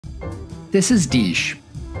This is Deesh.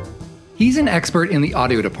 He's an expert in the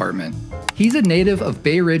audio department. He's a native of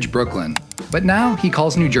Bay Ridge, Brooklyn, but now he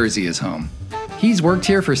calls New Jersey his home. He's worked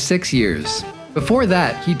here for 6 years. Before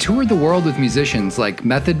that, he toured the world with musicians like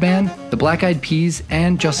Method Man, the Black Eyed Peas,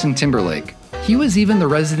 and Justin Timberlake. He was even the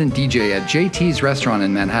resident DJ at JT's restaurant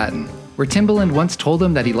in Manhattan, where Timbaland once told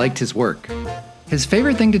him that he liked his work. His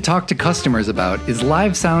favorite thing to talk to customers about is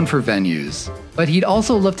live sound for venues, but he'd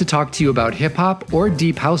also love to talk to you about hip-hop or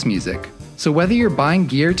deep house music. So whether you're buying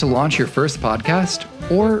gear to launch your first podcast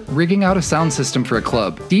or rigging out a sound system for a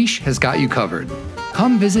club, Deesh has got you covered.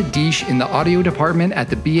 Come visit Deesh in the audio department at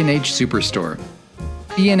the B&H Superstore.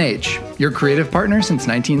 B&H, your creative partner since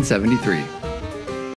 1973.